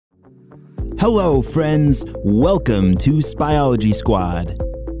Hello, friends. Welcome to Spyology Squad.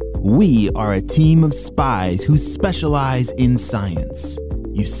 We are a team of spies who specialize in science.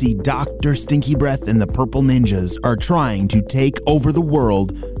 You see, Dr. Stinky Breath and the Purple Ninjas are trying to take over the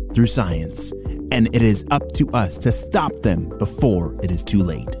world through science, and it is up to us to stop them before it is too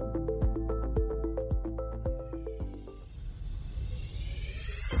late.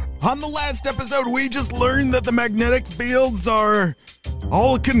 On the last episode, we just learned that the magnetic fields are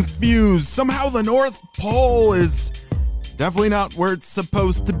all confused. Somehow the North Pole is definitely not where it's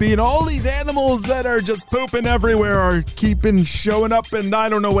supposed to be. And all these animals that are just pooping everywhere are keeping showing up. And I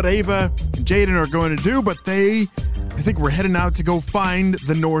don't know what Ava and Jaden are going to do, but I think we're heading out to go find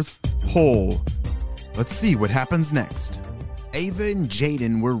the North Pole. Let's see what happens next. Ava and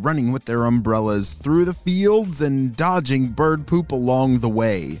Jaden were running with their umbrellas through the fields and dodging bird poop along the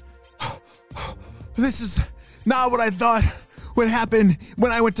way. This is not what I thought would happen when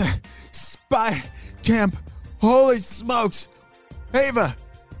I went to spy camp. Holy smokes. Ava,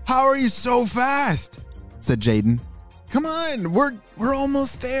 how are you so fast? Said Jaden. Come on, we're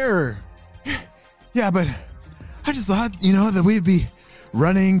almost there. Yeah, but I just thought, that we'd be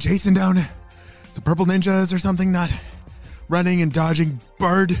running, chasing down some purple ninjas or something, not running and dodging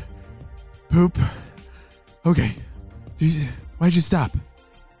bird poop. Okay, why'd you stop?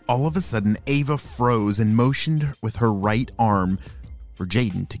 All of a sudden, Ava froze and motioned with her right arm for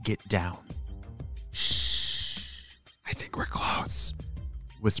Jaden to get down. Shh, I think we're close,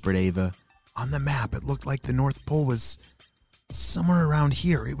 whispered Ava. On the map, it looked like the North Pole was somewhere around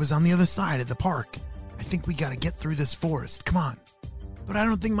here. It was on the other side of the park. I think we gotta get through this forest. Come on. But I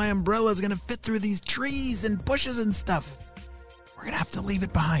don't think my umbrella is gonna fit through these trees and bushes and stuff. We're gonna have to leave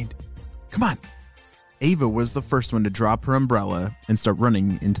it behind. Come on. Ava was the first one to drop her umbrella and start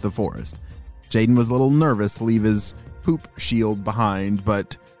running into the forest. Jaden was a little nervous to leave his poop shield behind,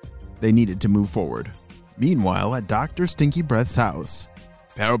 but they needed to move forward. Meanwhile, at Dr. Stinky Breath's house.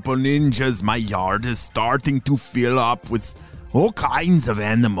 Purple Ninjas, my yard is starting to fill up with all kinds of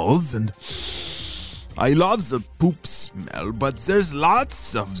animals, and I love the poop smell, but there's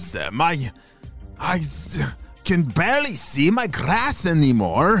lots of them. I can barely see my grass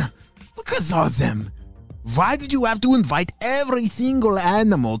anymore. Look at all of them. Why did you have to invite every single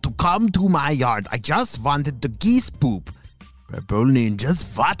animal to come to my yard? I just wanted the geese poop. Purple Ninjas,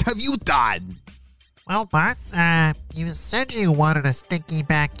 what have you done? Well, boss, you said you wanted a stinky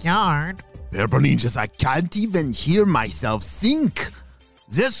backyard. Purple Ninjas, I can't even hear myself think.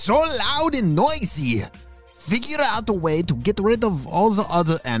 They're so loud and noisy. Figure out a way to get rid of all the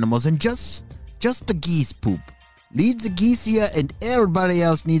other animals and just the geese poop. Leave the geese here and everybody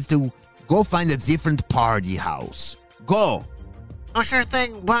else needs to go find a different party house. Go. Oh, sure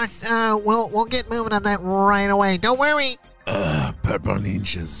thing, boss. We'll get moving on that right away. Don't worry. Purple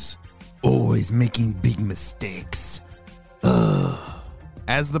Ninjas. Always making big mistakes.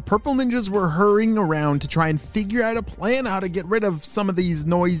 As the Purple Ninjas were hurrying around to try and figure out a plan how to get rid of some of these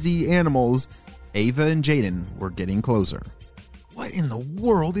noisy animals, Ava and Jaden were getting closer. What in the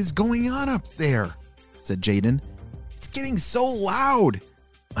world is going on up there? Said Jaden. It's getting so loud.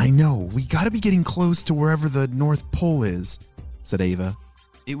 I know, we gotta be getting close to wherever the North Pole is, said Ava.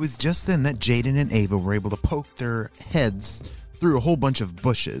 It was just then that Jaden and Ava were able to poke their heads through a whole bunch of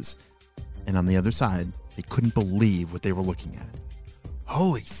bushes. And on the other side, they couldn't believe what they were looking at.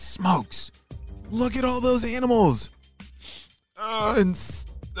 Holy smokes! Look at all those animals!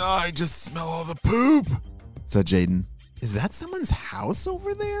 I just smell all the poop, said Jaden. Is that someone's house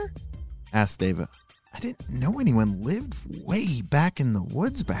over there? Asked Ava. I didn't know anyone lived way back in the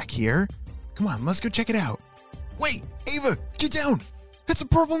woods back here. Come on, let's go check it out. Wait, Ava, get down. That's a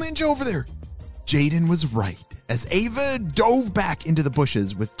purple ninja over there. Jaden was right. As Ava dove back into the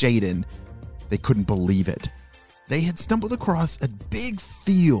bushes with Jaden, they couldn't believe it. They had stumbled across a big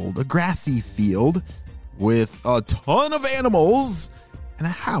field, a grassy field, with a ton of animals and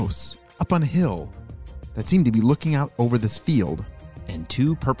a house up on a hill that seemed to be looking out over this field. And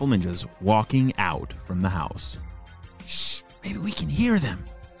two purple ninjas walking out from the house. Shh, maybe we can hear them,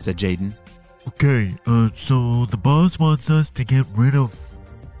 said Jaden. Okay, so the boss wants us to get rid of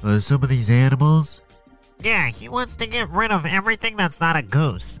some of these animals? Yeah, he wants to get rid of everything that's not a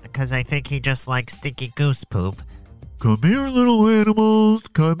goose, because I think he just likes stinky goose poop. Come here, little animals,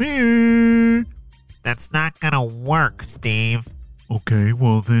 come here. That's not gonna work, Steve. Okay,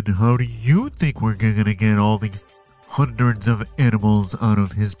 well then how do you think we're gonna get all these hundreds of animals out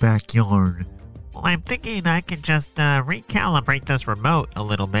of his backyard? Well, I'm thinking I can just recalibrate this remote a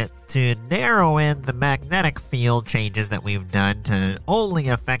little bit to narrow in the magnetic field changes that we've done to only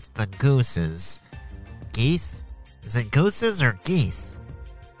affect the gooses. Geese? Is it gooses or geese?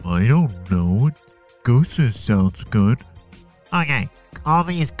 I don't know. Gooses sounds good. Okay, all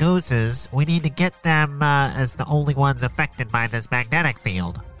these gooses, we need to get them as the only ones affected by this magnetic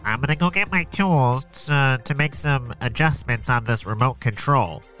field. I'm gonna go get my tools to make some adjustments on this remote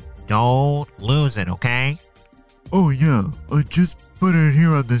control. Don't lose it, okay? Oh yeah, I just put it here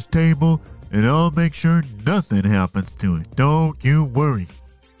on this table and I'll make sure nothing happens to it. Don't you worry.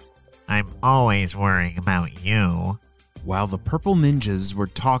 I'm always worrying about you. While the purple ninjas were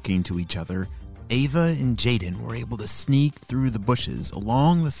talking to each other, Ava and Jaden were able to sneak through the bushes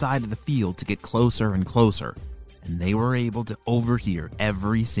along the side of the field to get closer and closer, and they were able to overhear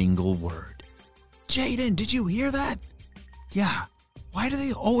every single word. Jaden, did you hear that? Yeah, why do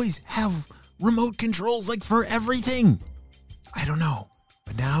they always have remote controls like for everything? I don't know,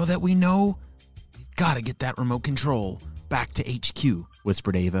 but now that we know, we've got to get that remote control back to HQ,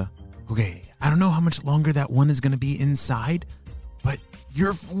 whispered Ava. Okay, I don't know how much longer that one is going to be inside, but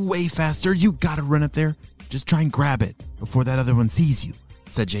you're way faster. You got to run up there. Just try and grab it before that other one sees you,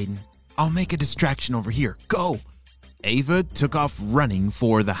 said Jaden. I'll make a distraction over here. Go. Ava took off running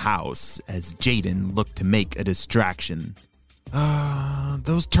for the house as Jaden looked to make a distraction.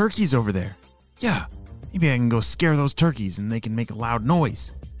 Those turkeys over there. Yeah, maybe I can go scare those turkeys and they can make a loud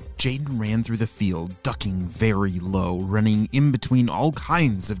noise. Jaden ran through the field, ducking very low, running in between all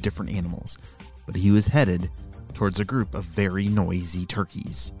kinds of different animals. But he was headed towards a group of very noisy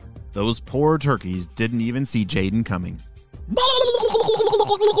turkeys. Those poor turkeys didn't even see Jaden coming.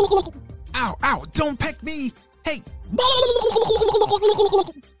 Ow, ow, don't peck me! Hey!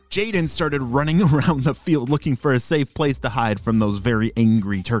 Jaden started running around the field looking for a safe place to hide from those very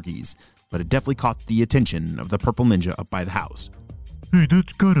angry turkeys, but it definitely caught the attention of the purple ninja up by the house. Hey,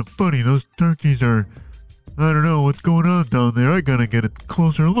 that's kind of funny. Those turkeys are... I don't know what's going on down there. I gotta get a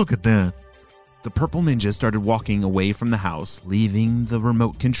closer look at that. The purple ninja started walking away from the house, leaving the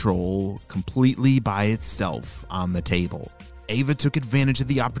remote control completely by itself on the table. Ava took advantage of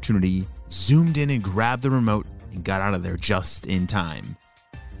the opportunity, zoomed in and grabbed the remote, and got out of there just in time.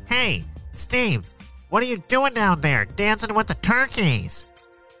 Hey, Steve, what are you doing down there, dancing with the turkeys?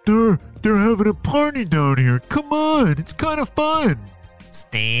 They're having a party down here. Come on, it's kind of fun.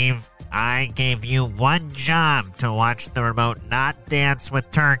 Steve, I gave you one job to watch the remote not dance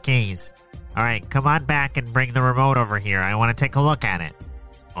with turkeys. All right, come on back and bring the remote over here. I want to take a look at it.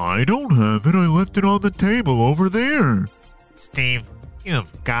 I don't have it. I left it on the table over there. Steve,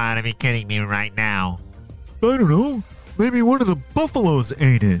 you've got to be kidding me right now. I don't know. Maybe one of the buffaloes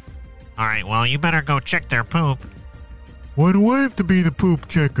ate it. All right, well, you better go check their poop. Why do I have to be the poop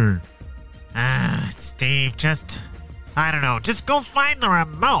checker? Steve, I don't know. Just go find the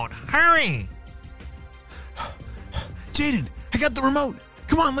remote. Hurry! Jaden, I got the remote.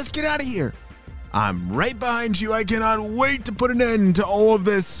 Come on, let's get out of here. I'm right behind you. I cannot wait to put an end to all of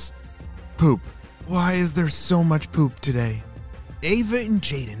this poop. Why is there so much poop today? Ava and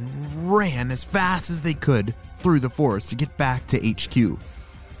Jaden ran as fast as they could through the forest to get back to HQ.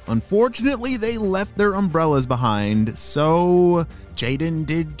 Unfortunately, they left their umbrellas behind, so Jaden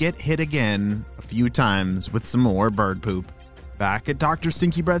did get hit again a few times with some more bird poop. Back at Dr.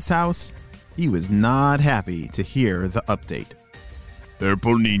 Stinky Breath's house, he was not happy to hear the update.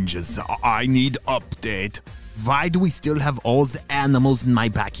 Purple ninjas, I need update. Why do we still have all the animals in my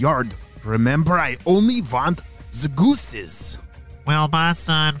backyard? Remember, I only want the gooses. Well, boss,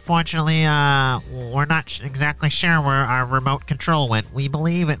 unfortunately, we're not exactly sure where our remote control went. We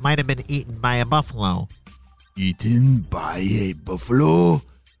believe it might have been eaten by a buffalo. Eaten by a buffalo?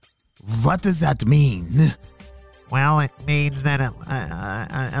 What does that mean? Well, it means that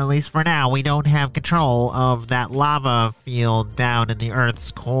at least for now, we don't have control of that lava field down in the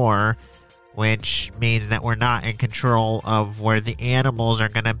Earth's core, which means that we're not in control of where the animals are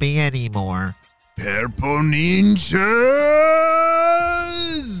going to be anymore. Purple ninjas!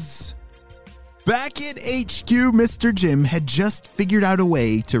 Back at HQ, Mr. Jim had just figured out a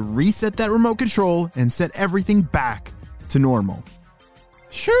way to reset that remote control and set everything back to normal.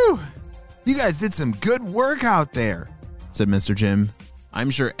 Phew! You guys did some good work out there, said Mr. Jim.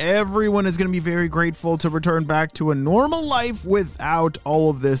 I'm sure everyone is going to be very grateful to return back to a normal life without all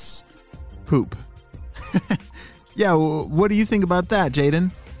of this poop. Yeah, what do you think about that,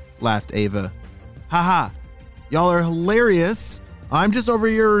 Jaden? Laughed Ava. Haha, y'all are hilarious. I'm just over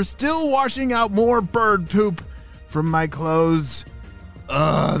here still washing out more bird poop from my clothes.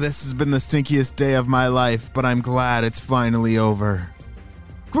 This has been the stinkiest day of my life, but I'm glad it's finally over.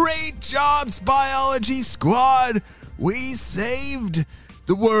 Great job, Biology Squad! We saved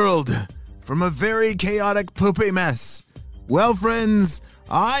the world from a very chaotic poopy mess. Well, friends,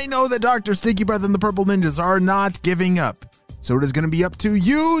 I know that Dr. Stinky Breath and the Purple Ninjas are not giving up. So it is going to be up to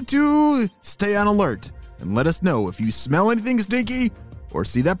you to stay on alert and let us know if you smell anything stinky or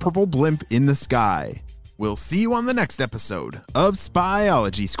see that purple blimp in the sky. We'll see you on the next episode of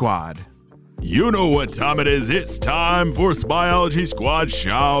Spyology Squad. You know what time it is. It's time for Spyology Squad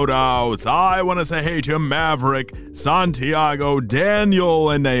shoutouts. I want to say hey to Maverick, Santiago,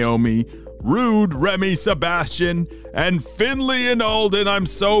 Daniel and Naomi, Rude, Remy, Sebastian, and Finley and Alden. I'm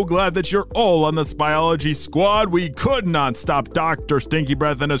so glad that you're all on the Spyology Squad. We could not stop Dr. Stinky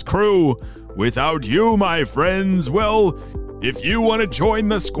Breath and his crew without you, my friends. Well, if you want to join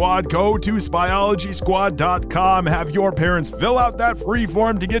the squad, go to spyologysquad.com. Have your parents fill out that free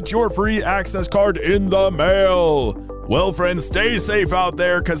form to get your free access card in the mail. Well, friends, stay safe out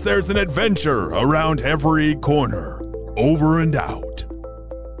there because there's an adventure around every corner. Over and out.